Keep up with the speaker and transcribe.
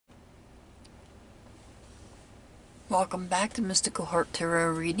Welcome back to Mystical Heart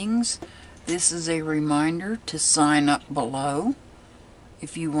Tarot Readings. This is a reminder to sign up below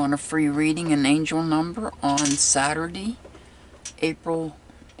if you want a free reading and angel number on Saturday, May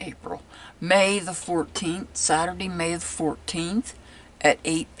the 14th, Saturday, May the 14th at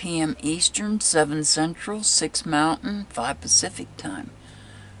 8 p.m. Eastern, 7 Central, 6 Mountain, 5 Pacific time.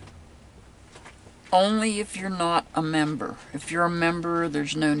 Only if you're not a member. If you're a member,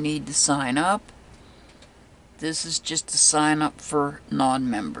 there's no need to sign up. This is just to sign up for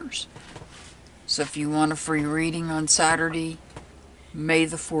non-members. So if you want a free reading on Saturday, May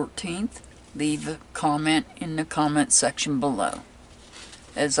the 14th, leave a comment in the comment section below.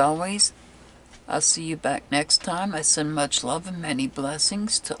 As always, I'll see you back next time. I send much love and many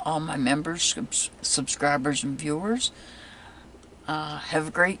blessings to all my members, subscribers, and viewers. Have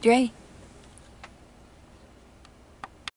a great day.